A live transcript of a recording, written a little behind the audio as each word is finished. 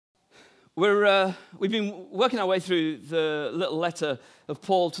We've been working our way through the little letter of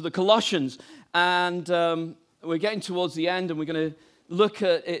Paul to the Colossians, and we're getting towards the end, and we're going to look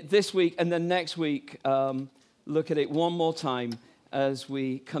at it this week, and then next week look at it one more time as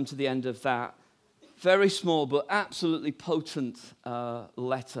we come to the end of that very small but absolutely potent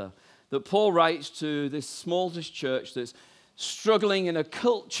letter that Paul writes to this smallest church that's struggling in a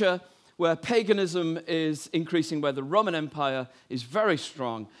culture where paganism is increasing, where the Roman Empire is very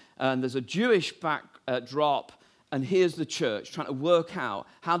strong, and there's a Jewish backdrop, and here's the church trying to work out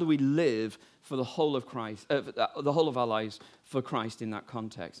how do we live for the whole of Christ, the whole of our lives for Christ in that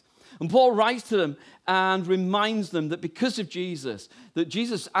context. And Paul writes to them and reminds them that because of Jesus, that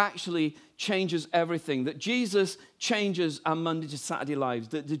Jesus actually changes everything, that Jesus changes our Monday to Saturday lives,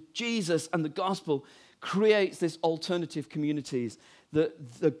 that Jesus and the gospel creates this alternative communities,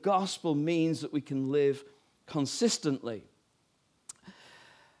 that the gospel means that we can live consistently.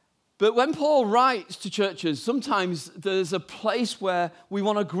 But when Paul writes to churches, sometimes there's a place where we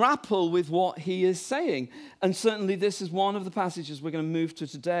want to grapple with what he is saying. And certainly this is one of the passages we're going to move to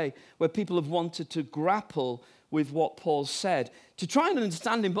today, where people have wanted to grapple with what Paul said, to try and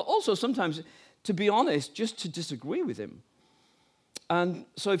understand him, but also sometimes, to be honest, just to disagree with him. And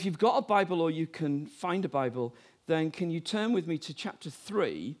so if you've got a Bible or you can find a Bible, then can you turn with me to chapter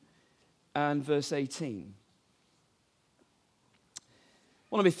 3 and verse 18?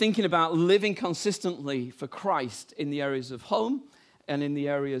 I want to be thinking about living consistently for Christ in the areas of home and in the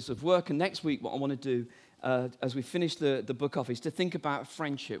areas of work. And next week, what I want to do as we finish the book off is to think about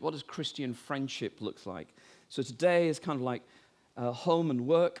friendship. What does Christian friendship look like? So today is kind of like home and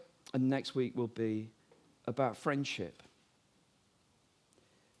work, and next week will be about friendship.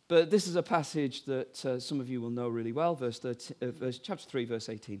 But this is a passage that some of you will know really well, chapter 3, verse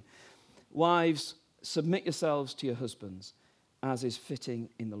 18. Wives, submit yourselves to your husbands, as is fitting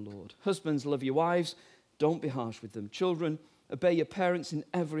in the Lord. Husbands, love your wives. Don't be harsh with them. Children, obey your parents in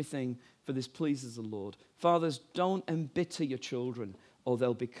everything, for this pleases the Lord. Fathers, don't embitter your children, or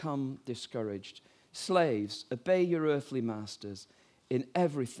they'll become discouraged. Slaves, obey your earthly masters in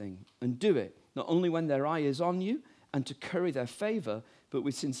everything, and do it, not only when their eye is on you, and to curry their favor, but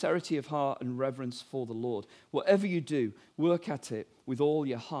with sincerity of heart and reverence for the Lord. Whatever you do, work at it with all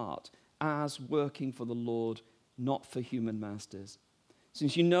your heart, as working for the Lord, not for human masters.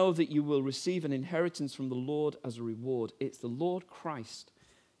 Since you know that you will receive an inheritance from the Lord as a reward, it's the Lord Christ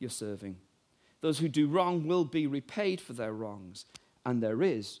you're serving. Those who do wrong will be repaid for their wrongs, and there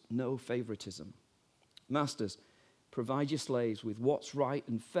is no favoritism. Masters, provide your slaves with what's right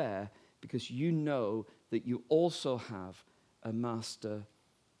and fair, because you know that you also have a master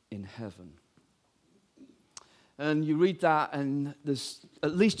in heaven. And you read that, and there's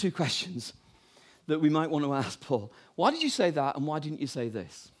at least two questions that we might want to ask Paul. Why did you say that, and why didn't you say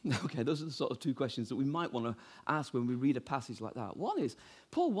this? Okay, those are the sort of two questions that we might want to ask when we read a passage like that. One is,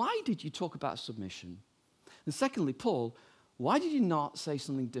 Paul, why did you talk about submission? And secondly, Paul, why did you not say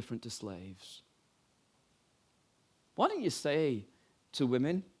something different to slaves? Why didn't you say to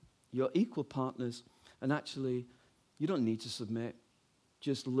women, you're equal partners, and actually, you don't need to submit.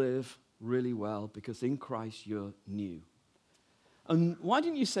 Just live really well, because in Christ you're new. And why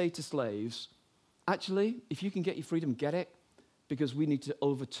didn't you say to slaves, actually, if you can get your freedom, get it, because we need to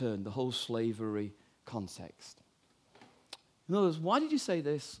overturn the whole slavery context. In other words, why did you say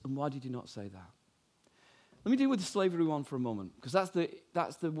this, and why did you not say that? Let me deal with the slavery one for a moment, because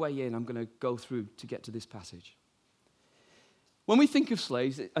that's the way in I'm going to go through to get to this passage. When we think of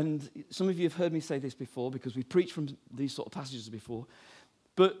slaves, and some of you have heard me say this before because we've preached from these sort of passages before,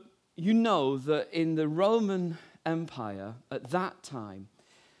 but you know that in the Roman Empire at that time,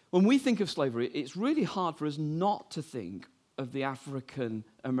 when we think of slavery, it's really hard for us not to think of the African,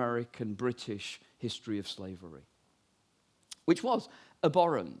 American, British history of slavery, which was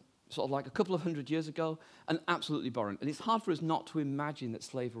abhorrent, sort of like a couple of hundred years ago, and absolutely abhorrent. And it's hard for us not to imagine that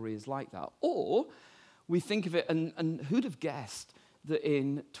slavery is like that. Or we think of it, and who'd have guessed that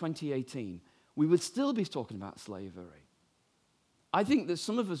in 2018 we would still be talking about slavery? I think that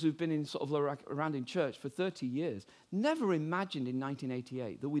some of us who've been in sort of around in church for 30 years never imagined in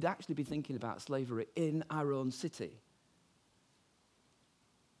 1988 that we'd actually be thinking about slavery in our own city.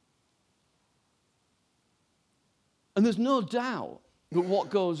 And there's no doubt that what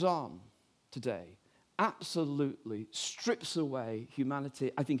goes on today absolutely strips away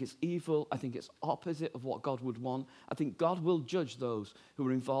humanity. I think it's evil. I think it's opposite of what God would want. I think God will judge those who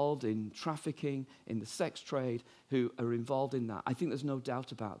are involved in trafficking, in the sex trade, who are involved in that. I think there's no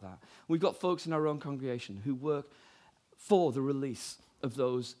doubt about that. We've got folks in our own congregation who work for the release of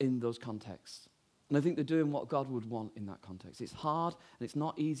those in those contexts. And I think they're doing what God would want in that context. It's hard, and it's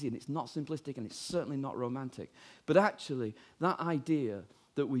not easy, and it's not simplistic, and it's certainly not romantic. But actually, that idea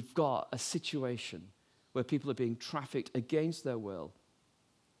that we've got a situation where people are being trafficked against their will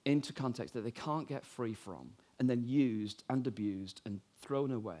into context that they can't get free from, and then used and abused and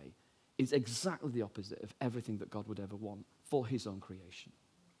thrown away, is exactly the opposite of everything that God would ever want for his own creation.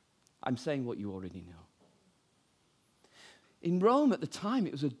 I'm saying what you already know. In Rome at the time,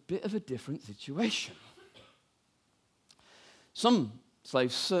 it was a bit of a different situation. Some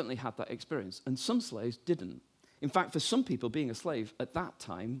slaves certainly had that experience, and some slaves didn't. In fact, for some people, being a slave at that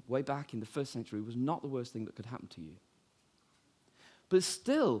time, way back in the first century, was not the worst thing that could happen to you. But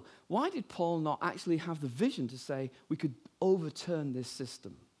still, why did Paul not actually have the vision to say we could overturn this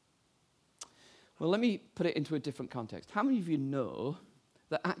system? Well, let me put it into a different context. How many of you know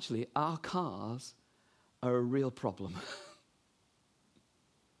that actually our cars are a real problem?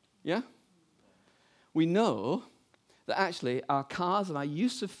 Yeah? We know that actually our cars and our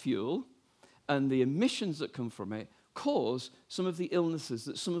use of fuel and the emissions that come from it cause some of the illnesses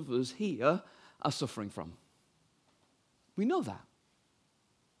that some of us here are suffering from. We know that.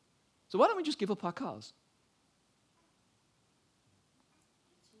 So why don't we just give up our cars?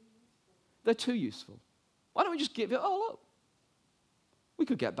 They're too useful. Why don't we just give it all up? We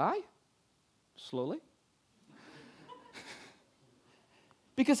could get by slowly.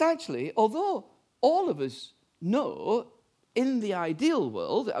 Because actually, although all of us know in the ideal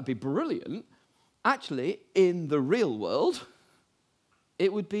world that would be brilliant, actually in the real world,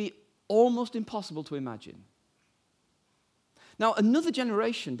 it would be almost impossible to imagine. Now, another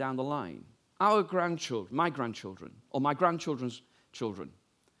generation down the line, our grandchildren, my grandchildren, or my grandchildren's children,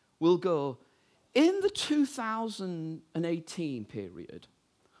 will go, in the 2018 period,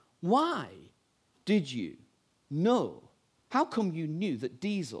 why did you know? How come you knew that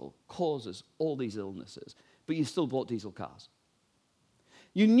diesel causes all these illnesses, but you still bought diesel cars?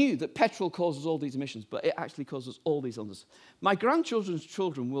 You knew that petrol causes all these emissions, but it actually causes all these illnesses. My grandchildren's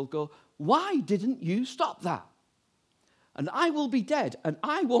children will go, why didn't you stop that? And I will be dead, and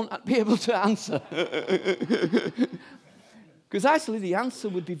I won't be able to answer. Because actually the answer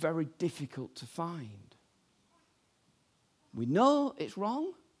would be very difficult to find. We know it's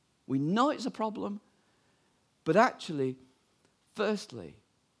wrong. We know it's a problem. But actually, firstly,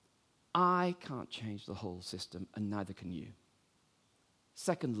 I can't change the whole system, and neither can you.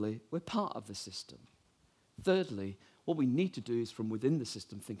 Secondly, we're part of the system. Thirdly, what we need to do is from within the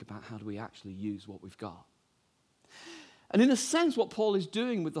system think about how do we actually use what we've got. And in a sense, what Paul is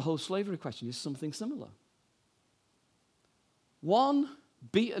doing with the whole slavery question is something similar. One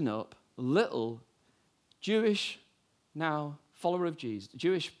beaten up, little Jewish, now follower of Jesus,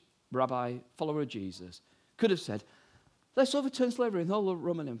 Jewish rabbi, follower of Jesus, could have said, let's overturn slavery in the whole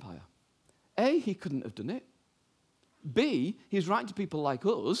Roman Empire. A, he couldn't have done it. B, he's writing to people like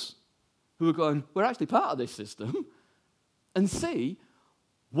us who are going, we're actually part of this system. And C,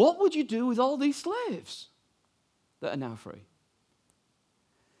 what would you do with all these slaves that are now free?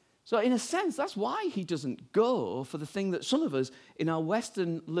 So in a sense, that's why he doesn't go for the thing that some of us in our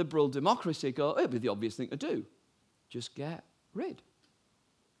Western liberal democracy go, it'd be the obvious thing to do. Just get rid.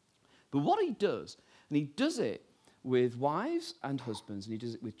 But what he does, and he does it with wives and husbands, and he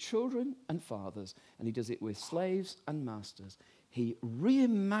does it with children and fathers, and he does it with slaves and masters. He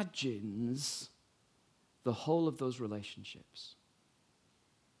reimagines the whole of those relationships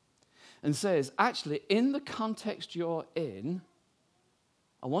and says, actually, in the context you're in,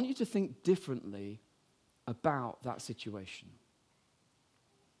 I want you to think differently about that situation.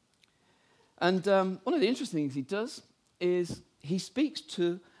 And one of the interesting things he does is he speaks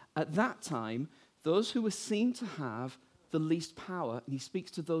to, at that time, those who were seen to have the least power, and he speaks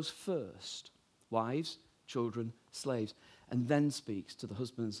to those first, wives, children, slaves, and then speaks to the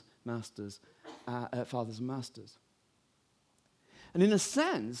husbands, masters, fathers and masters. And in a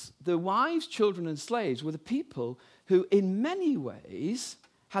sense, the wives, children, and slaves were the people who, in many ways,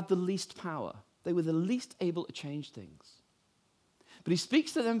 had the least power. They were the least able to change things. But he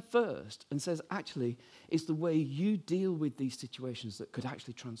speaks to them first and says, actually, it's the way you deal with these situations that could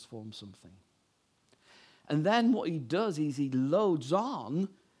actually transform something. And then what he does is he loads on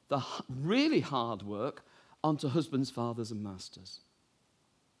the really hard work onto husbands, fathers, and masters.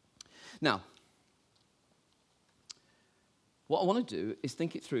 Now, what I want to do is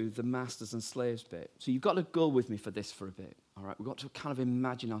think it through the masters and slaves bit. So you've got to go with me for this for a bit. All right, we've got to kind of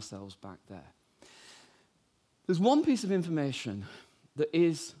imagine ourselves back there. There's one piece of information that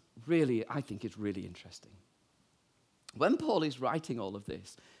is really, I think is really interesting. When Paul is writing all of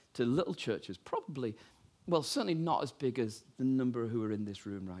this to little churches, probably, well, certainly not as big as the number who are in this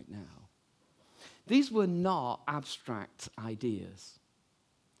room right now, these were not abstract ideas.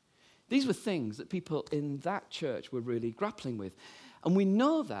 These were things that people in that church were really grappling with. And we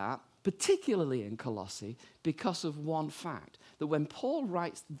know that, particularly in Colossae, because of one fact, that when Paul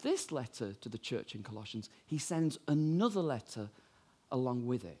writes this letter to the church in Colossians, he sends another letter along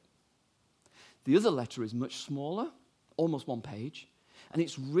with it. The other letter is much smaller, almost one page, and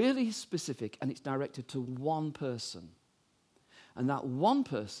it's really specific, and it's directed to one person. And that one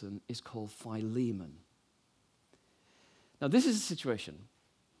person is called Philemon. Now, this is a situation.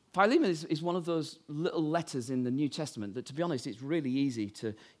 Philemon is one of those little letters in the New Testament that, to be honest, it's really easy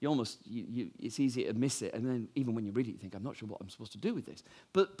to, it's easy to miss it. And then even when you read it, you think, I'm not sure what I'm supposed to do with this.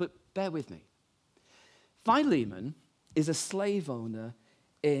 But bear with me. Philemon is a slave owner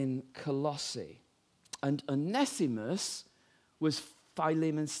in Colossae. And Onesimus was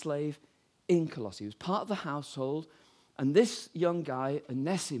Philemon's slave in Colossae. He was part of the household. And this young guy,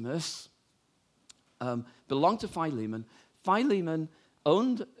 Onesimus, belonged to Philemon. Philemon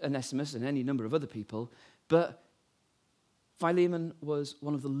owned Onesimus and any number of other people, but Philemon was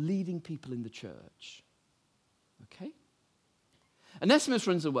one of the leading people in the church. Okay? Onesimus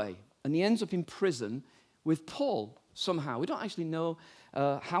runs away, and he ends up in prison with Paul somehow. We don't actually know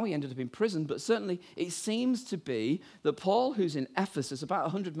how he ended up in prison, but certainly it seems to be that Paul, who's in Ephesus, about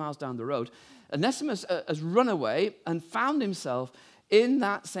 100 miles down the road, Onesimus has run away and found himself in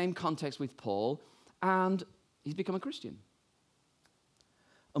that same context with Paul, and he's become a Christian.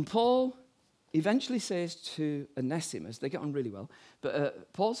 And Paul eventually says to Onesimus, they get on really well,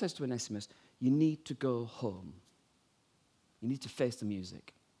 but Paul says to Onesimus, you need to go home. You need to face the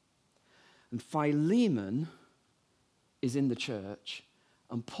music. And Philemon is in the church,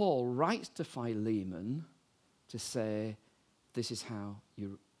 and Paul writes to Philemon to say, this is how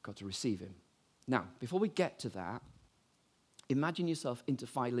you've got to receive him. Now, before we get to that, imagine yourself into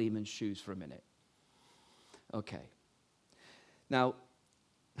Philemon's shoes for a minute. Okay. Now,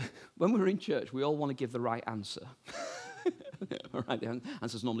 when we're in church, we all want to give the right answer. All right, the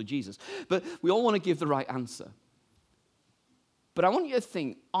answer is normally Jesus. But we all want to give the right answer. But I want you to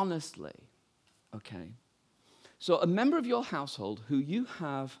think honestly, okay? So a member of your household who you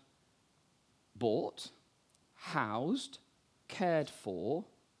have bought, housed, cared for,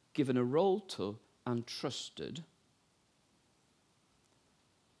 given a role to, and trusted,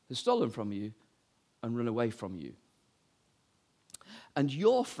 has stolen from you and run away from you. And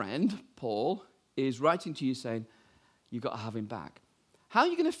your friend, Paul, is writing to you saying, you've got to have him back. How are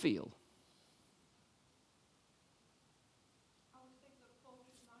you going to feel? I would think that Paul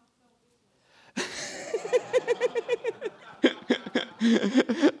should mind his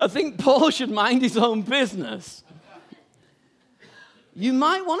own business. I think Paul should mind his own business. You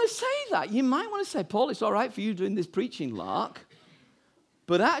might want to say that. You might want to say, Paul, it's all right for you doing this preaching lark,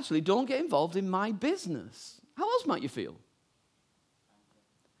 but actually don't get involved in my business. How else might you feel?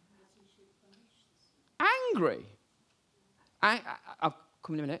 Angry. I'll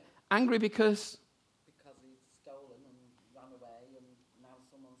come in a minute. Angry because? Because he's stolen and ran away, and now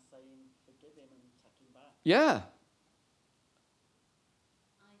someone's saying, forgive him and take him back. Yeah.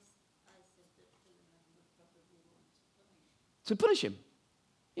 I said that Philemon would probably want To punish him.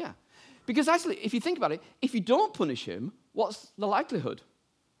 Yeah. Because actually, if you think about it, if you don't punish him, what's the likelihood?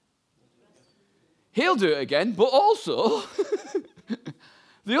 He'll do it again, but also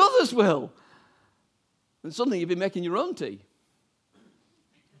the others will. And suddenly you'll be making your own tea.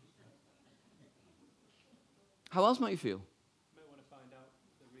 How else might you feel? You might want to find out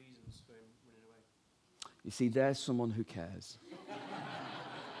the reasons for him running away. You see, there's someone who cares.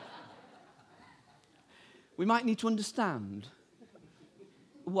 We might need to understand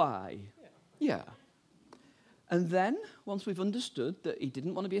why. Yeah. And then, once we've understood that he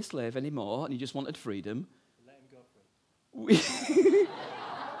didn't want to be a slave anymore and he just wanted freedom, Let him go free.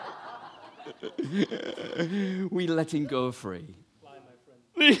 we let him go free. Fly, my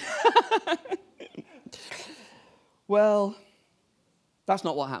friend. Well, that's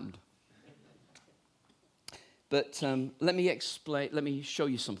not what happened. But let me show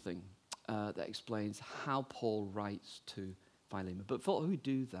you something that explains how Paul writes to Philemon. But before we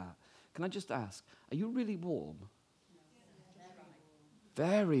do that, can I just ask, are you really warm?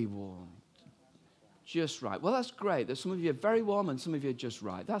 Very warm. Just right. Well, that's great. There's some of you are very warm and some of you are just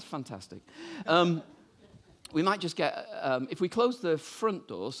right. That's fantastic. We might just get, if we close the front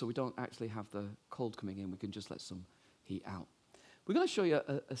door so we don't actually have the cold coming in, we can just let some heat out. We're going to show you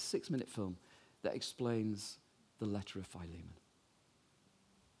a 6-minute film that explains the letter of Philemon.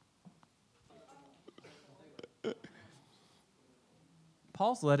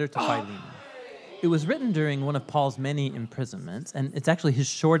 Paul's letter to Philemon. It was written during one of Paul's many imprisonments, and it's actually his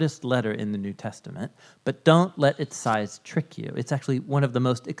shortest letter in the New Testament, but don't let its size trick you. It's actually one of the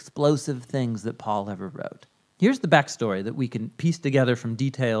most explosive things that Paul ever wrote. Here's the backstory that we can piece together from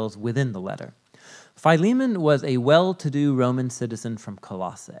details within the letter. Philemon was a well-to-do Roman citizen from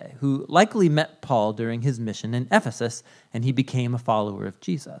Colossae who likely met Paul during his mission in Ephesus, and he became a follower of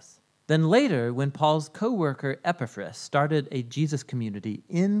Jesus. Then later, when Paul's co-worker Epaphras started a Jesus community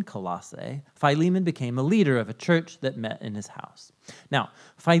in Colossae, Philemon became a leader of a church that met in his house. Now,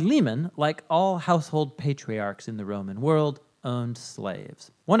 Philemon, like all household patriarchs in the Roman world, owned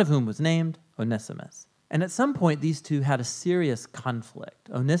slaves, one of whom was named Onesimus. And at some point, these two had a serious conflict.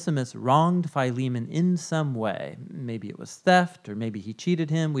 Onesimus wronged Philemon in some way. Maybe it was theft, or maybe he cheated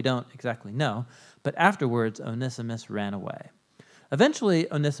him. We don't exactly know. But afterwards, Onesimus ran away. Eventually,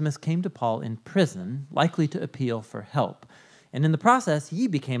 Onesimus came to Paul in prison, likely to appeal for help. And in the process, he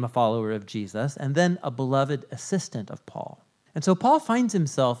became a follower of Jesus and then a beloved assistant of Paul. And so Paul finds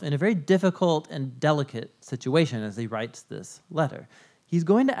himself in a very difficult and delicate situation as he writes this letter. He's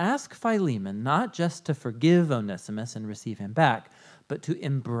going to ask Philemon not just to forgive Onesimus and receive him back, but to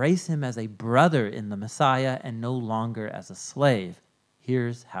embrace him as a brother in the Messiah and no longer as a slave.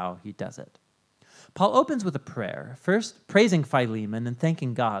 Here's how he does it. Paul opens with a prayer, first praising Philemon and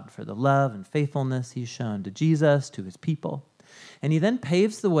thanking God for the love and faithfulness he's shown to Jesus, to his people. And he then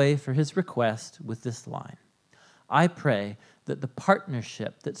paves the way for his request with this line: I pray that the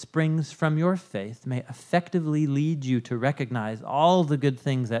partnership that springs from your faith may effectively lead you to recognize all the good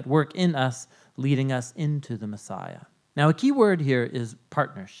things at work in us, leading us into the Messiah. Now, a key word here is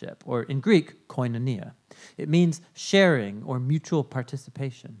partnership, or in Greek, koinonia. It means sharing or mutual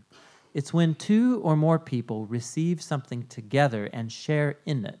participation. It's when two or more people receive something together and share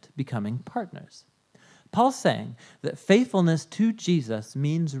in it, becoming partners. Paul's saying that faithfulness to Jesus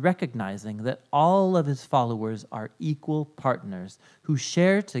means recognizing that all of his followers are equal partners who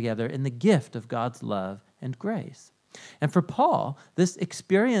share together in the gift of God's love and grace. And for Paul, this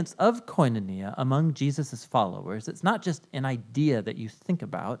experience of koinonia among Jesus' followers, it's not just an idea that you think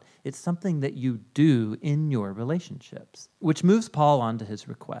about, it's something that you do in your relationships, which moves Paul on to his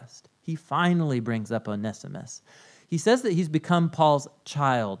request. He finally brings up Onesimus. He says that he's become Paul's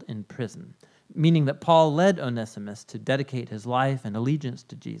child in prison, meaning that Paul led Onesimus to dedicate his life and allegiance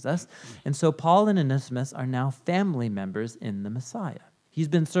to Jesus, and so Paul and Onesimus are now family members in the Messiah. He's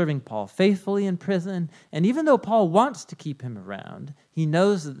been serving Paul faithfully in prison, and even though Paul wants to keep him around, he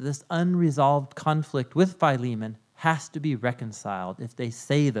knows that this unresolved conflict with Philemon has to be reconciled if they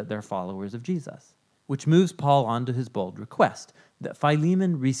say that they're followers of Jesus, which moves Paul on to his bold request, that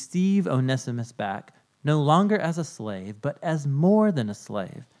Philemon receive Onesimus back, no longer as a slave, but as more than a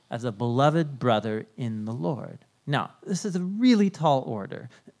slave, as a beloved brother in the Lord. Now, this is a really tall order.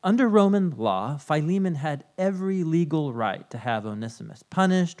 Under Roman law, Philemon had every legal right to have Onesimus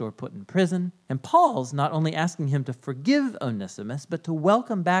punished or put in prison, and Paul's not only asking him to forgive Onesimus, but to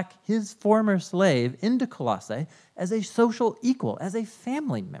welcome back his former slave into Colossae as a social equal, as a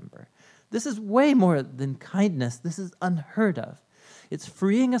family member. This is way more than kindness. This is unheard of. It's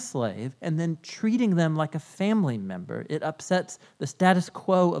freeing a slave and then treating them like a family member. It upsets the status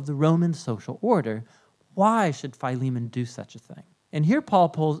quo of the Roman social order. Why should Philemon do such a thing? And here Paul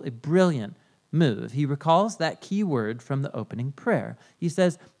pulls a brilliant move. He recalls that key word from the opening prayer. He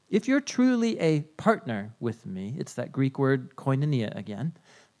says, if you're truly a partner with me, it's that Greek word koinonia again,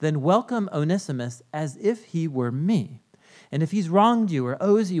 then welcome Onesimus as if he were me. And if he's wronged you or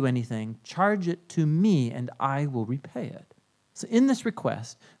owes you anything, charge it to me and I will repay it. So in this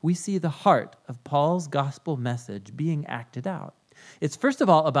request, we see the heart of Paul's gospel message being acted out. It's first of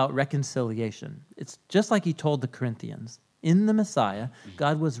all about reconciliation. It's just like he told the Corinthians. In the Messiah,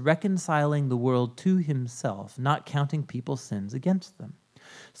 God was reconciling the world to himself, not counting people's sins against them.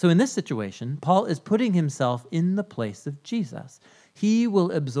 So in this situation, Paul is putting himself in the place of Jesus. He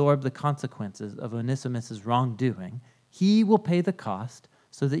will absorb the consequences of Onesimus' wrongdoing. He will pay the cost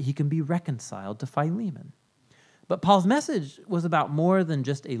so that he can be reconciled to Philemon. But Paul's message was about more than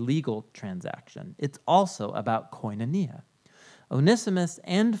just a legal transaction. It's also about koinonia. Onesimus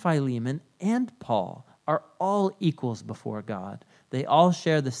and Philemon and Paul are all equals before God. They all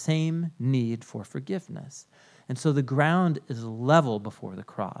share the same need for forgiveness. And so the ground is level before the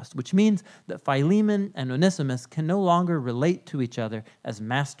cross, which means that Philemon and Onesimus can no longer relate to each other as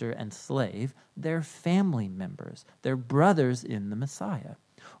master and slave. They're family members. They're brothers in the Messiah.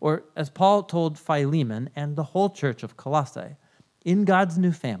 Or as Paul told Philemon and the whole church of Colossae, in God's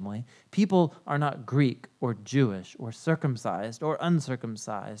new family, people are not Greek or Jewish or circumcised or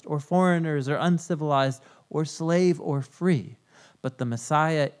uncircumcised or foreigners or uncivilized or slave or free. but the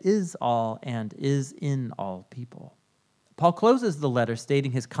Messiah is all and is in all people. Paul closes the letter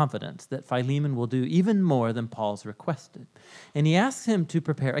stating his confidence that Philemon will do even more than Paul's requested. And he asks him to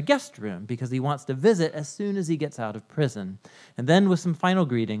prepare a guest room because he wants to visit as soon as he gets out of prison. And then with some final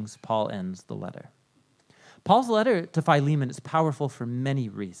greetings, Paul ends the letter. Paul's letter to Philemon is powerful for many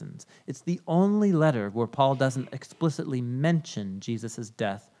reasons. It's the only letter where Paul doesn't explicitly mention Jesus'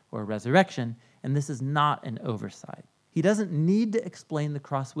 death or resurrection, and this is not an oversight. He doesn't need to explain the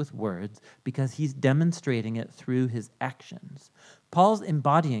cross with words because he's demonstrating it through his actions. Paul's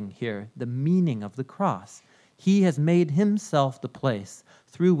embodying here the meaning of the cross. He has made himself the place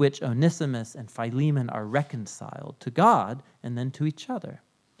through which Onesimus and Philemon are reconciled to God and then to each other.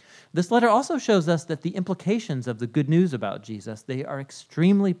 This letter also shows us that the implications of the good news about Jesus, they are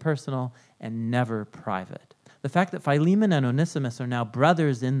extremely personal and never private. The fact that Philemon and Onesimus are now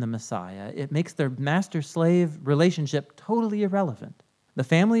brothers in the Messiah, it makes their master-slave relationship totally irrelevant. The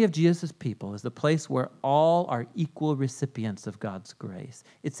family of Jesus' people is the place where all are equal recipients of God's grace.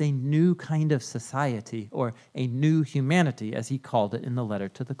 It's a new kind of society, or a new humanity, as he called it in the letter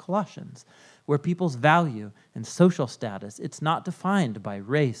to the Colossians, where people's value and social status, it's not defined by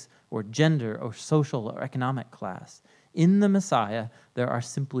race or gender or social or economic class. In the Messiah, there are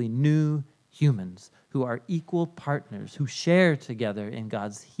simply new humans who are equal partners, who share together in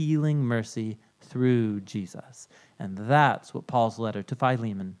God's healing mercy through Jesus. And that's what Paul's letter to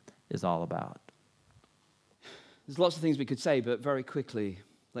Philemon is all about. There's lots of things we could say, but very quickly,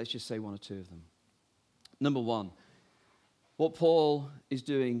 let's just say one or two of them. Number one, what Paul is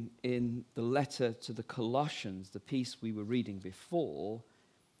doing in the letter to the Colossians, the piece we were reading before,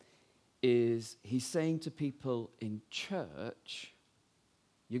 is he's saying to people in church,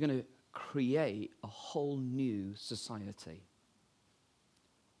 you're going to create a whole new society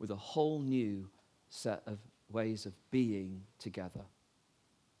with a whole new set of ways of being together,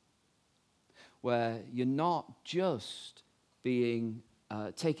 where you're not just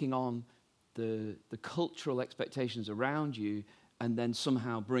taking on the cultural expectations around you and then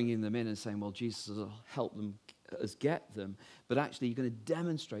somehow bringing them in and saying, well, Jesus will help us get them, but actually you're going to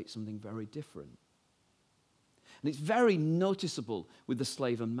demonstrate something very different. And it's very noticeable with the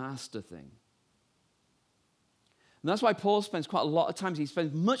slave and master thing. And that's why Paul spends quite a lot of time, he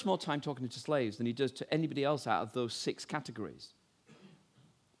spends much more time talking to slaves than he does to anybody else out of those 6 categories.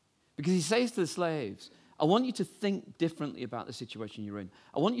 Because he says to the slaves, I want you to think differently about the situation you're in.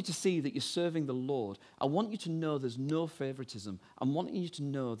 I want you to see that you're serving the Lord. I want you to know there's no favoritism. I want you to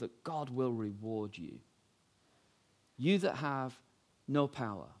know that God will reward you. You that have no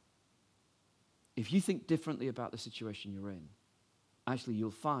power. If you think differently about the situation you're in, actually you'll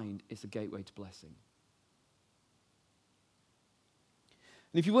find it's a gateway to blessing.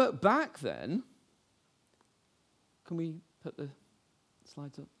 And if you work back then, can we put the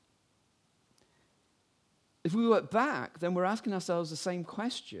slides up? If we work back, then we're asking ourselves the same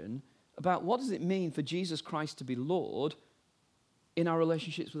question about what does it mean for Jesus Christ to be Lord in our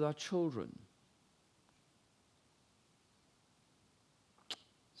relationships with our children.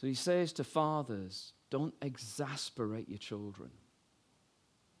 So he says to fathers, don't exasperate your children.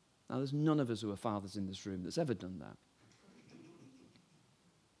 Now, there's none of us who are fathers in this room that's ever done that.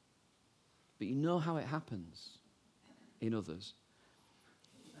 But you know how it happens in others.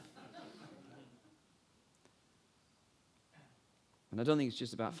 And I don't think it's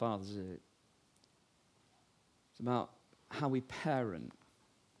just about fathers, is it? It's about how we parent,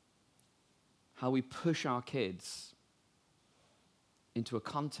 how we push our kids into a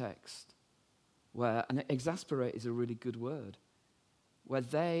context where, and exasperate is a really good word, where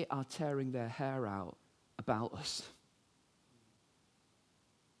they are tearing their hair out about us.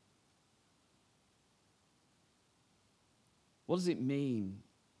 What does it mean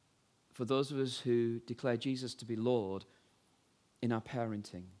for those of us who declare Jesus to be Lord in our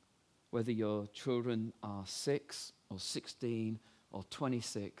parenting, whether your children are 6 or 16 or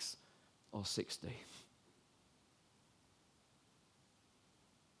 26 or 60?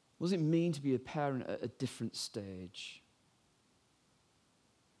 What does it mean to be a parent at a different stage?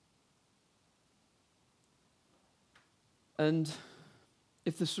 And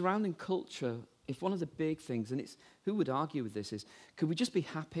if the surrounding culture, if one of the big things, and it's, who would argue with this, is could we just be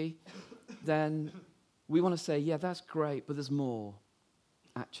happy? Then we want to say, yeah, that's great, but there's more,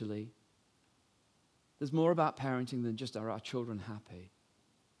 actually. There's more about parenting than just are our children happy.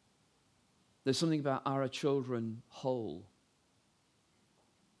 There's something about are our children whole?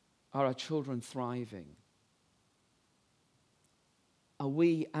 Are our children thriving? Are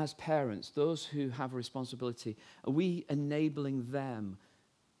we, as parents, those who have a responsibility, are we enabling them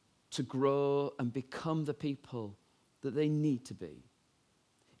to grow and become the people that they need to be,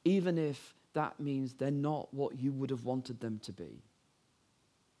 even if that means they're not what you would have wanted them to be?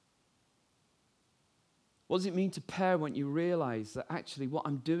 What does it mean to parent when you realize that actually what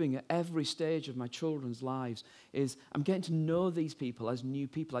I'm doing at every stage of my children's lives is I'm getting to know these people as new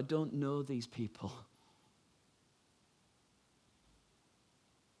people. I don't know these people.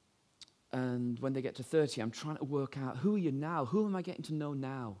 And when they get to 30, I'm trying to work out, who are you now? Who am I getting to know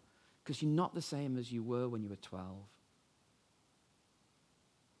now? Because you're not the same as you were when you were 12.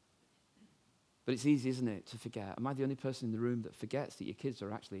 But it's easy, isn't it, to forget? Am I the only person in the room that forgets that your kids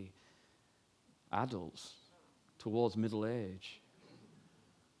are actually adults towards middle age?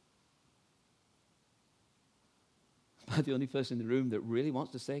 Am I the only person in the room that really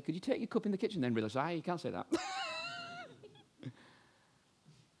wants to say, could you take your cup in the kitchen, then realize, you can't say that.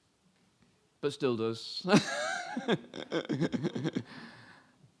 But still does.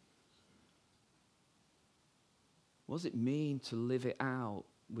 What does it mean to live it out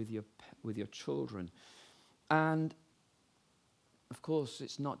with your children? And of course,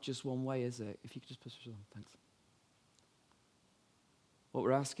 it's not just one way, is it? If you could just push it on, thanks. What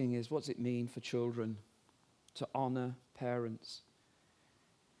we're asking is, what does it mean for children to honor parents?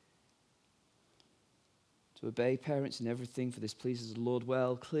 To obey parents in everything, for this pleases the Lord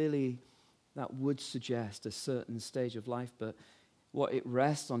well. Clearly, that would suggest a certain stage of life, but what it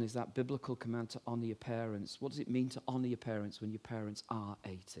rests on is that biblical command to honor your parents. What does it mean to honor your parents when your parents are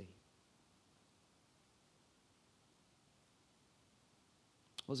 80?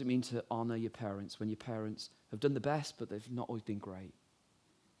 What does it mean to honor your parents when your parents have done the best, but they've not always been great?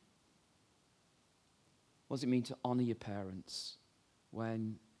 What does it mean to honor your parents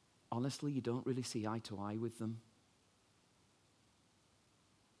when, honestly, you don't really see eye to eye with them?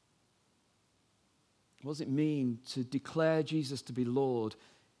 What does it mean to declare Jesus to be Lord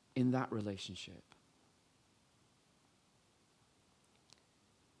in that relationship?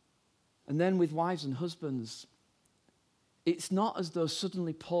 And then with wives and husbands, it's not as though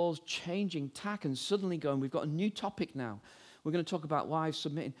suddenly Paul's changing tack and suddenly going, we've got a new topic now. We're going to talk about wives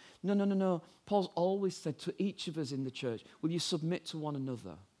submitting. No. Paul's always said to each of us in the church, will you submit to one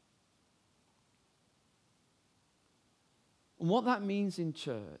another? And what that means in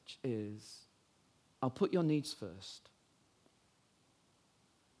church is, I'll put your needs first.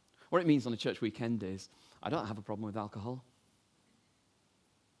 What it means on a church weekend is, I don't have a problem with alcohol.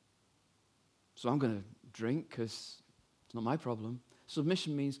 So I'm going to drink because it's not my problem.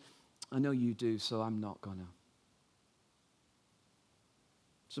 Submission means, I know you do, so I'm not going to.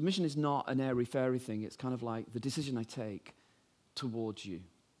 Submission is not an airy-fairy thing. It's kind of like the decision I take towards you.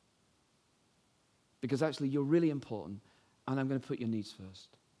 Because actually, you're really important, and I'm going to put your needs first.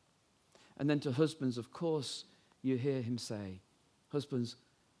 And then to husbands, of course, you hear him say, husbands,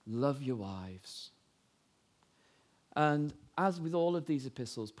 love your wives. And as with all of these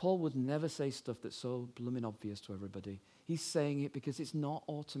epistles, Paul would never say stuff that's so blooming obvious to everybody. He's saying it because it's not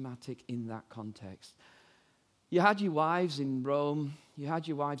automatic in that context. You had your wives in Rome, you had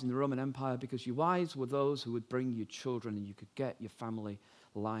your wives in the Roman Empire because your wives were those who would bring you children and you could get your family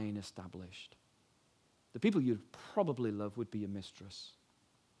line established. The people you'd probably love would be your mistress.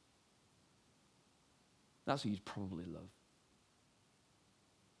 That's who you'd probably love.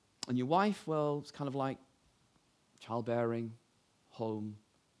 And your wife, well, it's kind of like childbearing, home.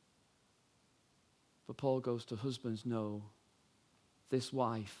 But Paul goes to husbands, no, this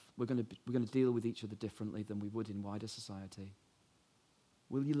wife, we're going to deal with each other differently than we would in wider society.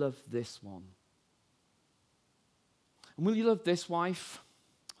 Will you love this one? And will you love this wife,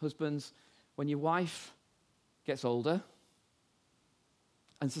 husbands, when your wife gets older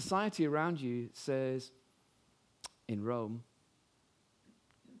and society around you says, in Rome,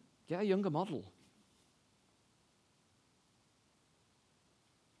 get a younger model.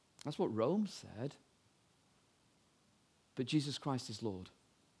 That's what Rome said. But Jesus Christ is Lord.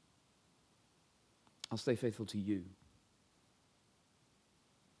 I'll stay faithful to you.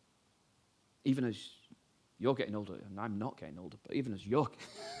 Even as you're getting older, and I'm not getting older, but even as you're...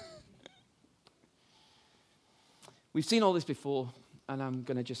 We've seen all this before, and I'm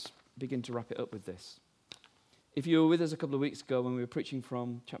going to just begin to wrap it up with this. If you were with us a couple of weeks ago when we were preaching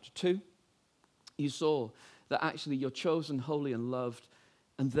from chapter 2, you saw that actually you're chosen, holy, and loved,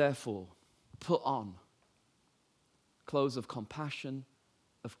 and therefore put on clothes of compassion,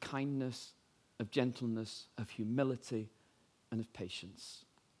 of kindness, of gentleness, of humility, and of patience.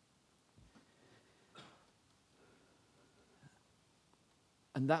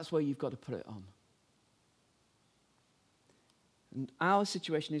 And that's where you've got to put it on. And our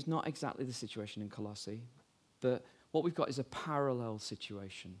situation is not exactly the situation in Colossae, but what we've got is a parallel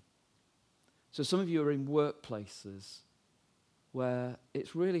situation. So some of you are in workplaces where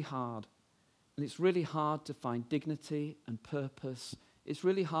it's really hard. And it's really hard to find dignity and purpose. It's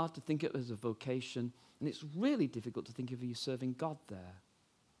really hard to think of it as a vocation. And it's really difficult to think of you serving God there.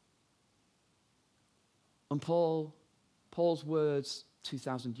 And Paul's words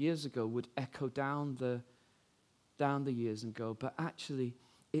 2,000 years ago would echo down the years and go, but actually,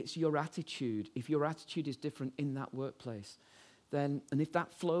 it's your attitude. If your attitude is different in that workplace, then, and if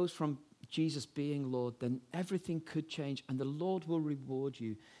that flows from Jesus being Lord, then everything could change and the Lord will reward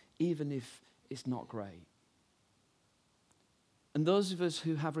you, even if it's not great. And those of us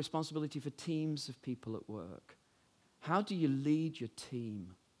who have responsibility for teams of people at work, how do you lead your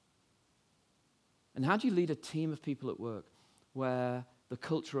team? And how do you lead a team of people at work where the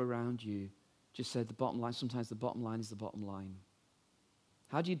culture around you just said the bottom line, sometimes the bottom line is the bottom line?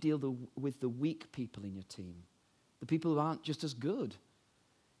 How do you deal with the weak people in your team? The people who aren't just as good?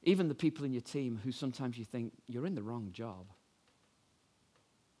 Even the people in your team who sometimes you think you're in the wrong job.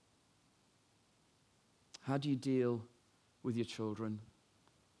 How do you deal with your children?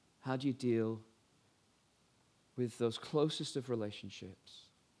 How do you deal with those closest of relationships?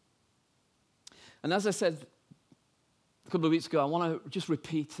 And as I said a couple of weeks ago, I want to just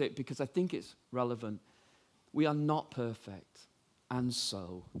repeat it because I think it's relevant. We are not perfect. And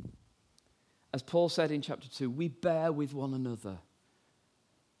so, as Paul said in chapter 2, we bear with one another.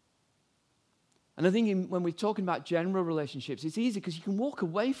 And I think when we're talking about general relationships, it's easy because you can walk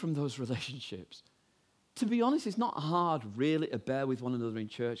away from those relationships. To be honest, it's not hard really to bear with one another in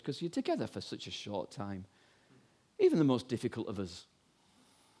church because you're together for such a short time. Even the most difficult of us.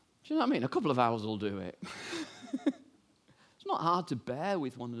 Do you know what I mean? A couple of hours will do it. It's not hard to bear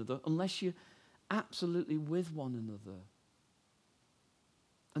with one another unless you're absolutely with one another.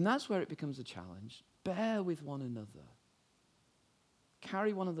 And that's where it becomes a challenge. Bear with one another.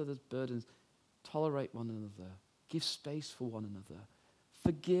 Carry one another's burdens. Tolerate one another. Give space for one another.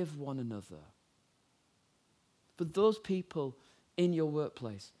 Forgive one another. For those people in your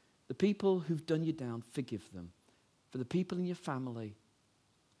workplace, the people who've done you down, forgive them. For the people in your family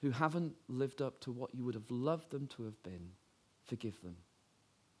who haven't lived up to what you would have loved them to have been, forgive them.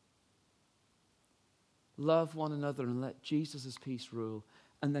 Love one another and let Jesus' peace rule.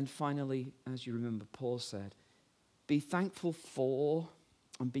 And then finally, as you remember, Paul said, be thankful for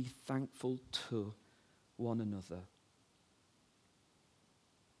and be thankful to one another.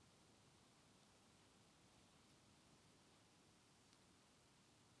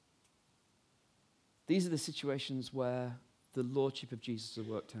 These are the situations where the lordship of Jesus has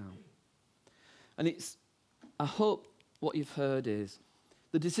worked out. And I hope what you've heard is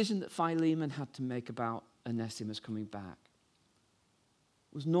the decision that Philemon had to make about Onesimus coming back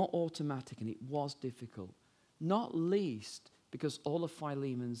was not automatic and it was difficult. Not least because all of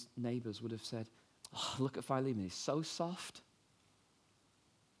Philemon's neighbors would have said, oh, look at Philemon, he's so soft.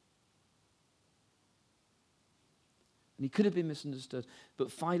 And he could have been misunderstood.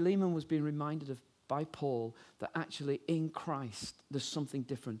 But Philemon was being reminded by Paul that actually in Christ there's something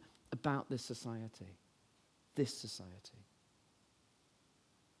different about this society. This society.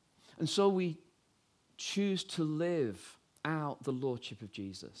 And so we choose to live out the lordship of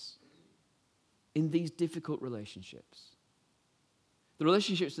Jesus in these difficult relationships. The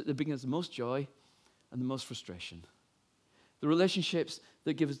relationships that bring us the most joy and the most frustration. The relationships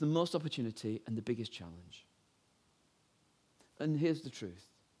that give us the most opportunity and the biggest challenge. And here's the truth.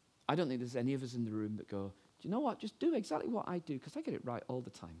 I don't think there's any of us in the room that go, do you know what? Just do exactly what I do because I get it right all the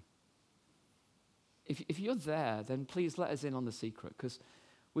time. If you're there, then please let us in on the secret because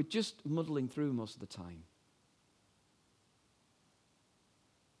we're just muddling through most of the time.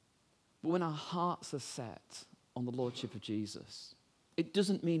 But when our hearts are set on the lordship of Jesus, it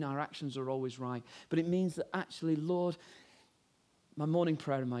doesn't mean our actions are always right, but it means that actually, Lord, my morning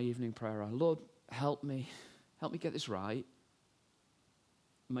prayer and my evening prayer are, Lord, help me get this right.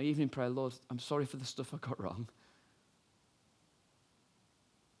 My evening prayer, Lord, I'm sorry for the stuff I got wrong.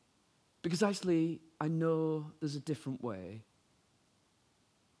 Because actually, I know there's a different way,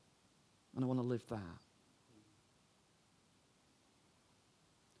 and I want to live that.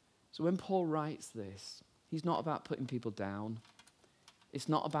 So when Paul writes this, he's not about putting people down. It's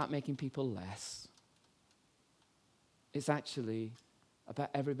not about making people less. It's actually about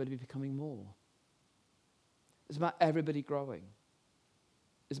everybody becoming more. It's about everybody growing.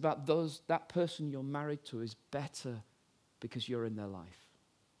 It's about that person you're married to is better because you're in their life.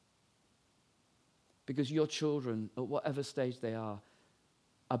 Because your children, at whatever stage they are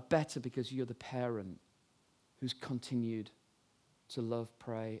better because you're the parent who's continued to love,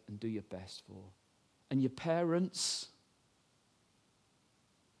 pray, and do your best for. And your parents,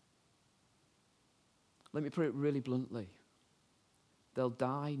 Let me put it really bluntly. They'll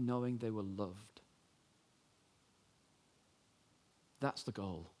die knowing they were loved. That's the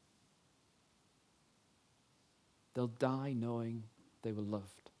goal. They'll die knowing they were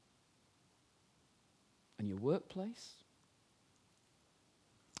loved. And your workplace,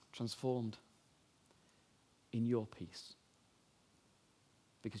 transformed in your peace.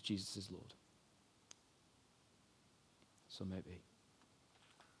 Because Jesus is Lord. So maybe.